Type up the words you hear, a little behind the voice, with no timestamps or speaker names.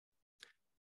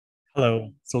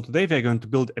Hello. So today we are going to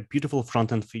build a beautiful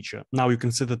front-end feature. Now you can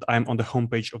see that I'm on the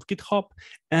homepage of GitHub,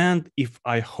 and if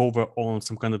I hover on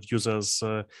some kind of user's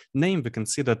name, we can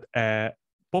see that a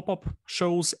pop-up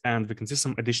shows, and we can see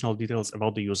some additional details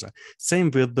about the user.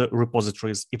 Same with the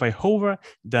repositories. If I hover,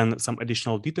 then some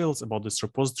additional details about this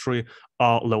repository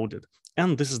are loaded.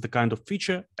 And this is the kind of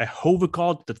feature, a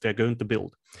hovercard, that we're going to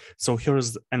build. So here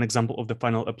is an example of the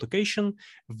final application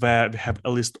where we have a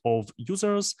list of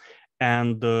users.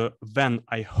 And when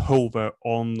I hover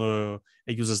on a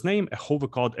user's name, a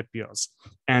hovercard appears.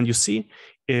 And you see,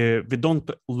 we don't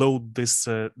load this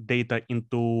data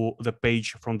into the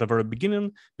page from the very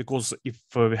beginning, because if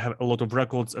we have a lot of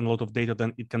records and a lot of data,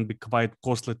 then it can be quite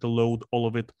costly to load all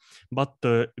of it. But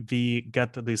we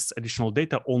get this additional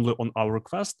data only on our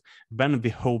request when we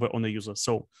hover on a user.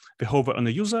 So we hover on a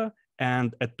user,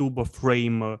 and a turbo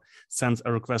frame sends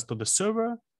a request to the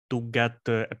server to get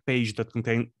a page that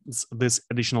contains this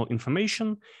additional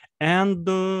information, and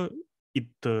it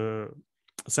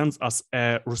sends us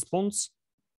a response.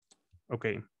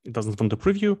 Okay, it doesn't want to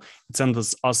preview. It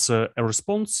sends us a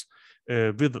response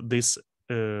with this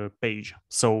page.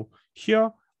 So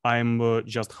here I'm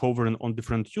just hovering on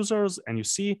different users, and you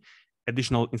see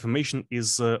additional information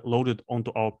is loaded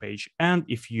onto our page. And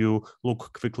if you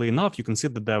look quickly enough, you can see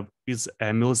that there is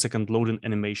a millisecond loading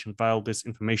animation while this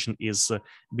information is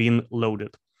being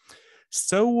loaded.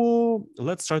 So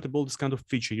let's try to build this kind of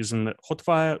feature using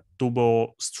Hotwire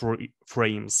Turbo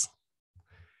Frames.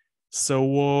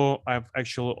 So I've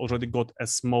actually already got a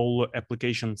small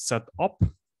application set up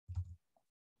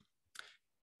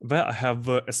where I have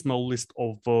a small list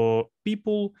of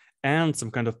people and some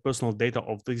kind of personal data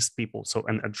of these people. So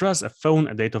an address, a phone,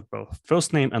 a date of birth,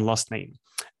 first name and last name.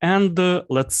 And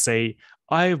let's say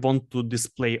I want to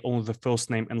display only the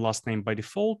first name and last name by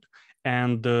default,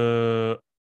 and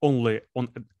only on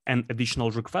an additional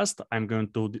request, I'm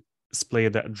going to display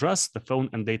the address, the phone,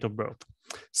 and date of birth.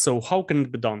 So how can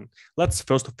it be done? Let's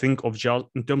first think of just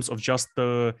in terms of just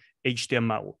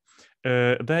HTML.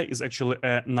 There is actually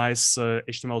a nice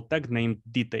HTML tag named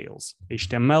details,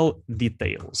 HTML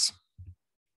details.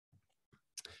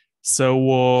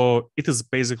 So it is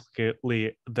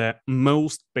basically the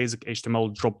most basic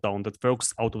HTML dropdown that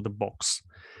works out of the box.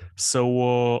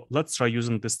 So let's try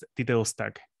using this details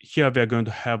tag. Here we are going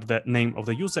to have the name of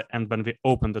the user, and when we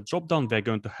open the dropdown, we're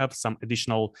going to have some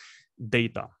additional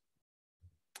data.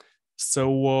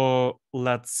 So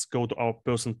let's go to our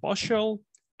person partial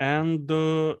and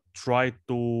try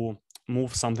to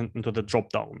move something into the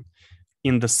dropdown.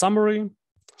 In the summary,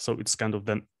 so it's kind of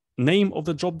the name of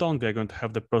the dropdown, we're going to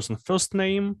have the person first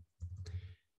name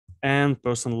and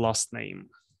person last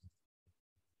name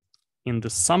in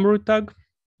the summary tag.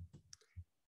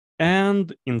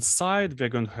 And inside, we're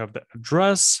going to have the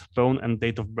address, phone, and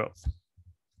date of birth.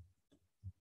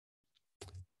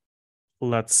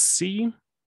 Let's see.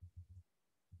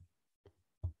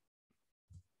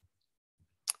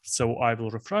 So I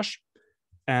will refresh.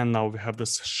 And now we have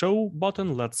this show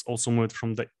button. Let's also move it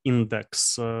from the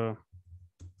index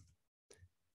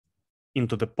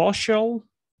into the partial.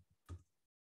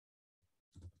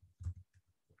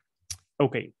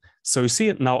 Okay, so you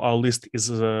see now our list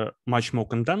is much more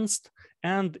condensed.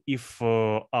 And if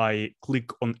I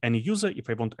click on any user, if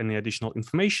I want any additional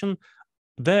information,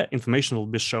 the information will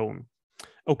be shown.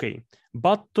 Okay,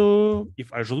 but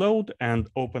if I reload and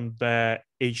open the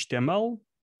HTML,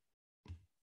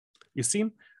 you see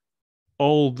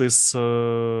all this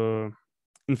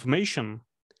information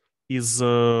is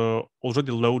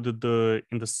already loaded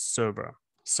in the server.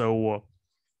 So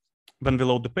when we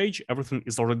load the page, everything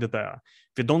is already there.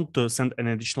 We don't send an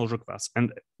additional request.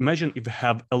 And imagine if we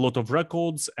have a lot of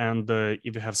records, and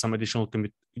if we have some additional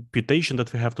computation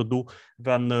that we have to do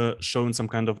when showing some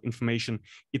kind of information,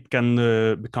 it can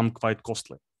become quite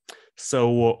costly.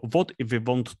 So what if we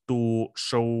want to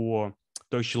show,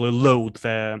 to actually load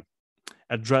the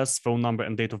address, phone number,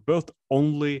 and date of birth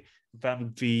only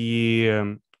when we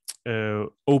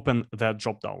open that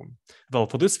dropdown? Well,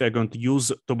 for this, we're going to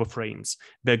use Turbo Frames.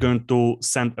 We're going to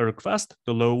send a request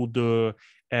to load a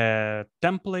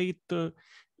template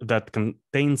that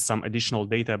contains some additional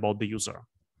data about the user.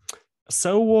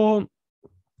 So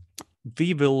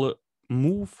we will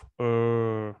move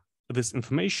this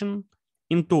information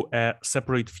into a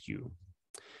separate view.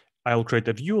 I'll create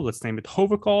a view. Let's name it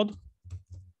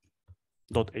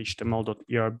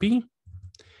hovercard.html.erb.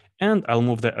 And I'll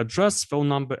move the address, phone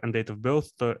number, and date of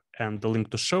birth and the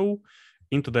link to show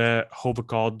into the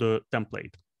hovercard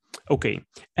template. Okay,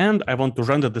 and I want to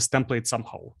render this template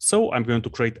somehow. So I'm going to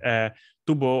create a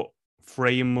turbo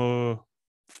frame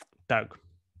tag.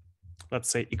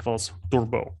 Let's say equals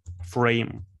turbo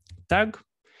frame tag.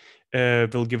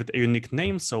 We'll give it a unique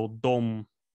name, so DOM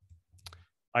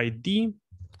ID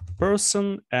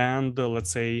person, and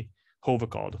let's say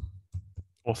hovercard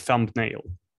or thumbnail.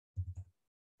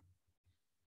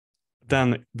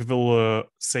 Then we will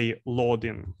say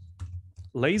loading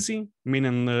lazy,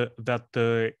 meaning that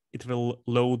it will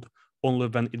load only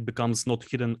when it becomes not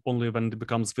hidden, only when it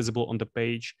becomes visible on the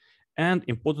page. And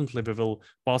importantly, we will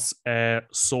pass a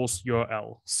source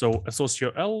URL. So a source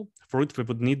URL, for it, we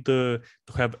would need to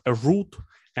have a root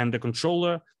and the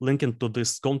controller linking to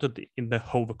this content in the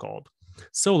hovercard.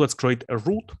 So let's create a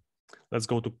root. Let's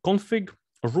go to config,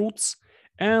 roots,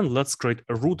 and let's create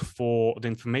a root for the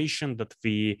information that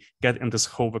we get in this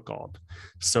hovercard.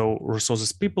 So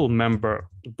resources people member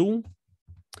do.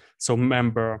 So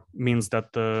member means that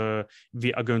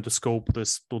we are going to scope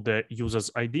this to the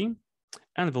user's ID,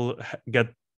 and we'll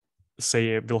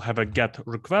we'll have a get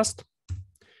request,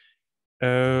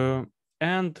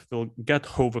 and we'll get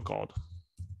hovercard.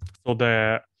 So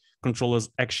the controller's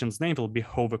actions name will be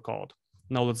hovercard.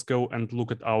 Now let's go and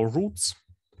look at our roots.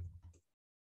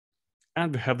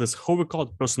 And we have this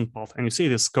hovercard person path, and you see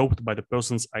it is scoped by the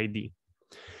person's ID.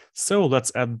 So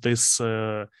let's add this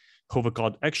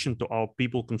hovercard action to our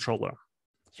people controller.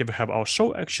 Here we have our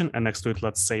show action, and next to it,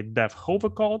 let's say dev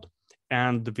hovercard.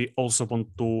 And we also want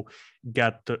to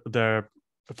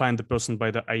find the person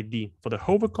by the ID for the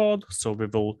hovercard. So we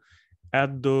will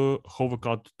add the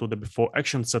hovercard to the before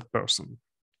action set person.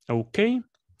 Okay.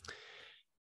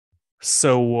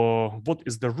 So what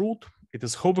is the root? It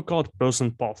is hovercard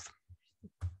person path.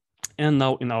 And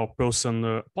now in our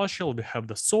person partial, we have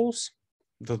the source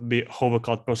that would be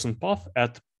hovercard person path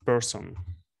at person.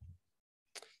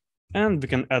 And we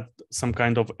can add some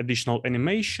kind of additional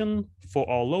animation for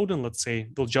our loading. Let's say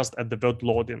we'll just add the word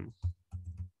loading.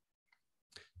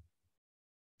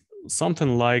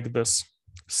 Something like this.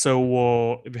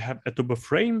 So we have a turbo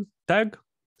frame tag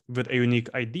with a unique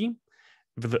ID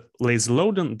with a lazy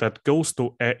loading that goes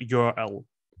to a URL.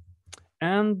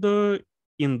 And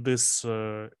in this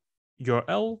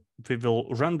URL, we will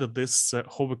render this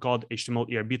hovercard HTML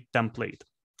ERB template.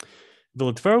 Will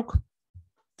it work?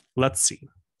 Let's see.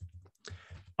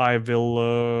 I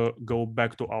will go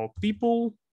back to our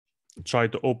people, try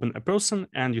to open a person,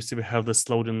 and you see we have this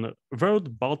loading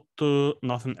word, but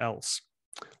nothing else.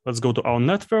 Let's go to our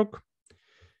network,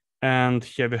 and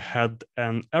here we had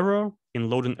an error in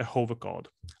loading a hovercard.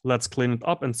 Let's clean it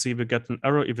up and see if we get an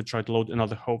error if we try to load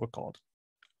another hovercard.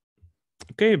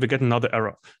 Okay, we get another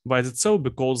error. Why is it so?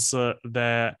 Because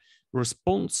the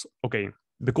response, okay,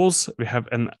 because we have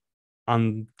an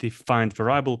undefined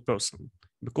variable person,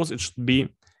 because it should be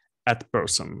at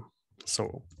person.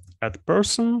 So at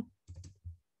person.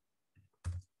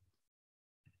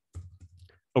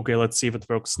 Okay, let's see if it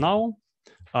works now.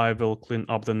 I will clean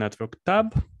up the network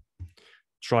tab,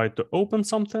 try to open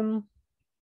something.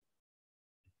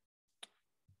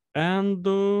 And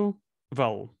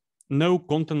well, no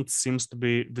content seems to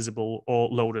be visible or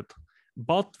loaded,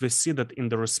 but we see that in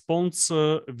the response,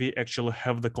 we actually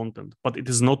have the content, but it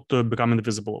is not becoming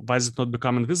visible. Why is it not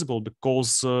becoming visible?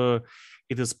 Because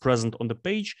it is present on the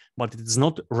page, but it is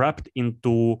not wrapped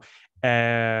into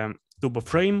a turbo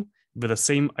frame with the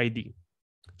same ID.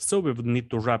 So we would need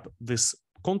to wrap this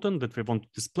content that we want to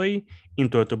display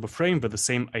into a turbo frame with the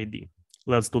same ID.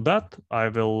 Let's do that. I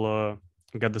will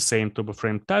get the same turbo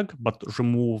frame tag, but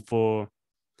remove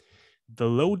the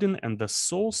loading and the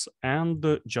source,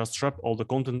 and just wrap all the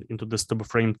content into this turbo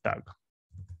frame tag.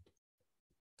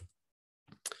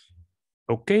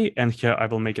 Okay, and here I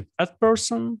will make it at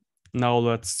person. Now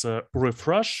let's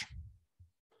refresh.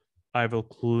 I will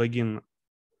plug in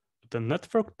the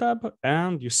network tab,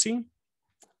 and you see,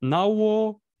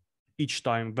 now each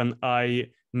time when I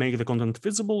make the content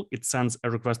visible, it sends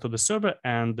a request to the server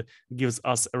and gives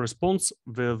us a response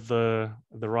with the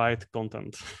right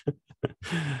content.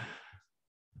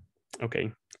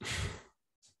 Okay.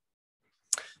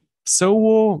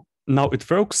 So now it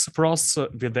works for us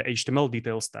with the HTML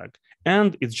details tag.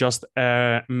 And it's just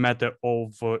a matter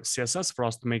of CSS for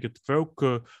us to make it work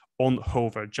on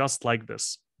hover, just like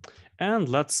this. And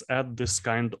let's add this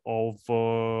kind of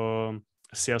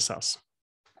CSS.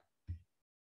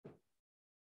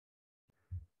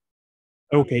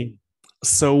 Okay,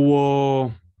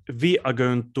 so we are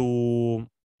going to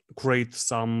create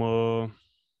some, we're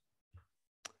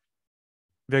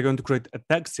going to create a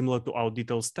tag similar to our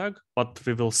details tag, but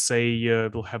we will say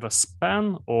we'll have a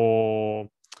span or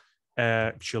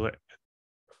actually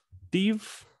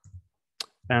div,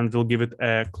 and we'll give it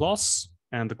a class,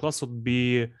 and the class would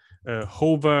be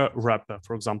hover wrapper,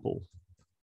 for example.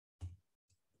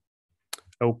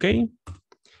 Okay,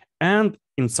 and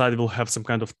inside we'll have some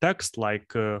kind of text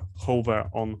like hover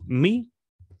on me.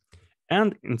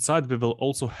 And inside we will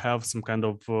also have some kind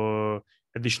of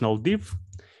additional div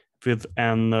with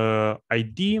an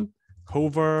ID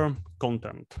hover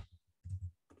content.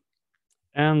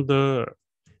 And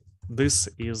this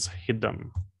is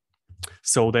hidden.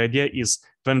 So the idea is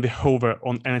when we hover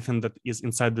on anything that is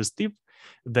inside this div,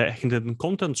 the hidden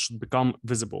content should become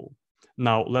visible.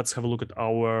 Now let's have a look at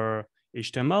our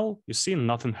HTML. You see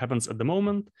nothing happens at the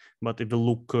moment, but if we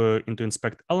look into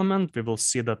inspect element, we will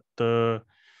see that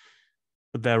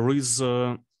there is,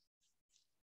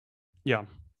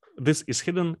 this is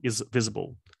hidden, is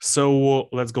visible. So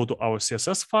let's go to our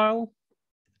CSS file,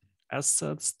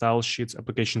 assets, style sheets,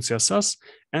 application CSS,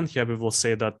 and here we will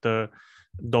say that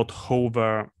dot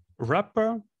hover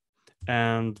wrapper,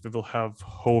 and we will have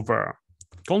hover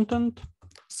content.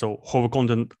 So hover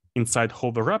content inside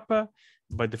hover wrapper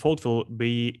by default will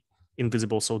be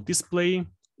invisible. So display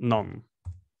none.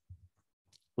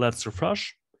 Let's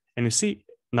refresh, and you see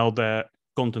now the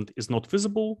content is not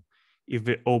visible. If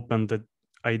we open the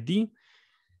ID,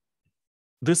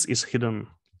 this is hidden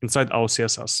inside our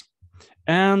CSS.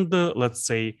 And let's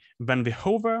say when we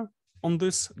hover on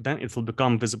this, then it will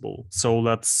become visible. So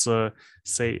let's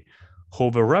say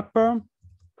hover wrapper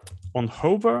on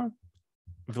hover,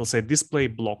 we'll say display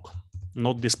block,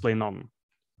 not display none.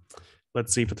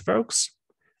 Let's see if it works.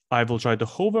 I will try to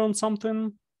hover on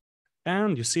something,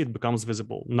 and you see it becomes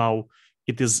visible. Now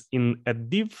it is in a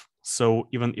div, so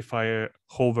even if I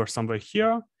hover somewhere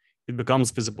here, it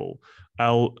becomes visible.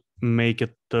 I'll make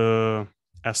it a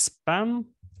span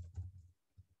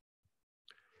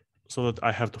so that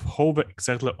I have to hover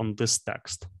exactly on this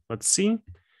text. Let's see,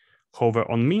 hover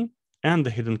on me, and the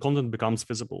hidden content becomes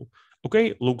visible.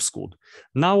 Okay, looks good.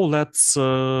 Now let's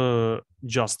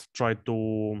just try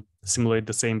to simulate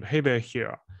the same behavior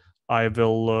here. I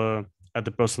will add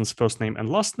the person's first name and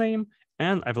last name,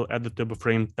 and I will add the turbo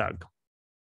frame tag.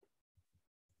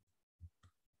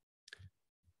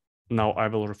 Now I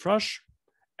will refresh,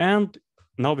 and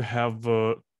now we have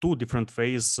two different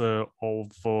ways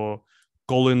of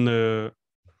calling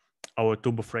our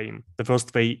turbo frame. The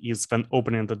first way is when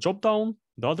opening the dropdown.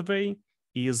 The other way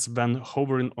is when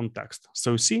hovering on text.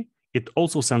 So you see, it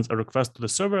also sends a request to the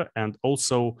server and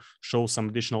also shows some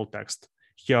additional text.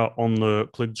 Here on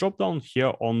click dropdown,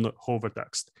 here on hover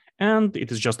text. And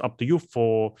it is just up to you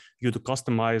for you to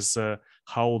customize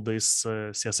how this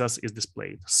CSS is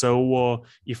displayed. So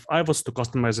if I was to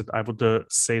customize it, I would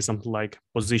say something like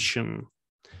position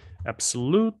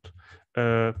absolute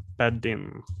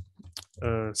padding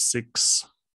 6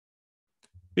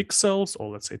 pixels,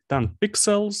 or let's say 10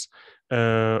 pixels,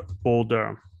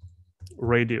 border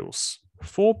radius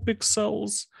 4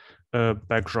 pixels,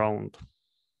 background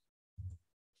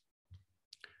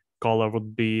color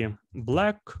would be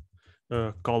black,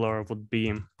 color would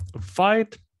be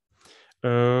white.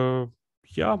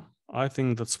 Yeah, I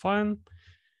think that's fine.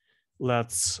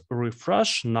 Let's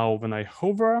refresh. Now when I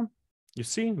hover, you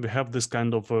see we have this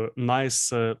kind of a nice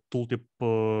tooltip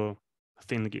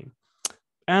thingy.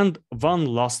 And one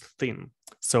last thing.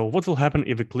 So what will happen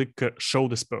if we click show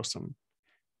this person?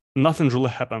 Nothing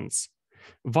really happens.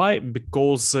 Why?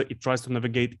 Because it tries to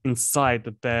navigate inside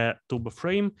the turbo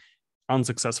frame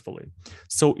unsuccessfully.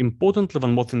 So importantly,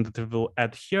 one more thing that we will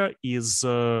add here is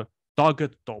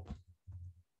target top.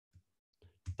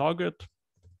 Target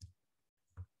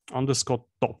underscore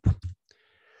top.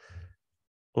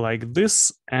 Like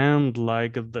this and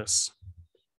like this.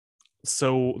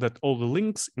 So that all the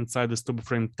links inside this turbo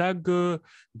frame tag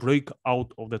break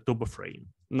out of the turbo frame.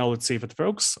 Now let's see if it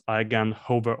works. I again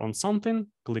hover on something,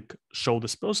 click show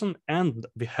this person, and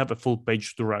we have a full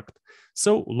page direct.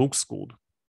 So looks good.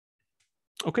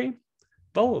 Okay,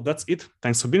 well, that's it.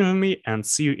 Thanks for being with me, and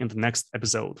see you in the next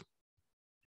episode.